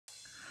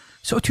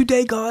So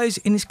today guys,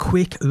 in this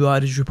quick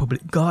Riders Republic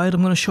guide,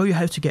 I'm going to show you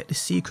how to get the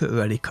secret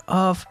relic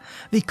of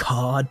the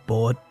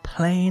cardboard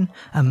plane,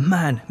 and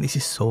man, this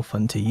is so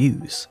fun to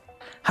use.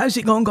 How's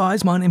it going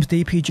guys? My name's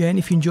DPJ, and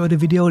if you enjoyed the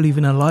video,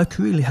 leaving a like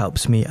really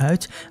helps me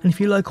out, and if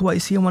you like what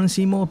you see and want to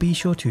see more, be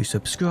sure to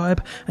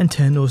subscribe and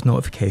turn those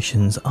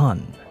notifications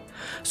on.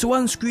 So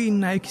on screen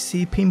now you can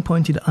see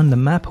pinpointed on the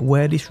map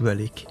where this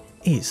relic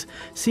is.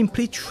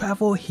 Simply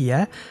travel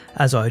here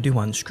as I do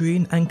on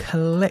screen and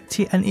collect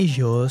it, and it is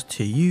yours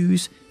to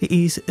use. It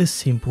is as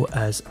simple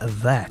as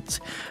that.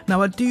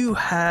 Now I do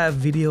have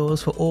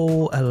videos for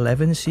all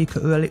 11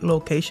 secret relic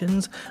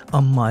locations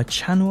on my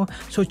channel,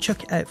 so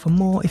check it out for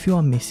more if you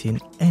are missing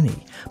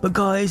any. But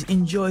guys,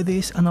 enjoy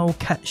this and I will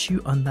catch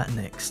you on that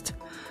next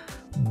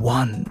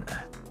one.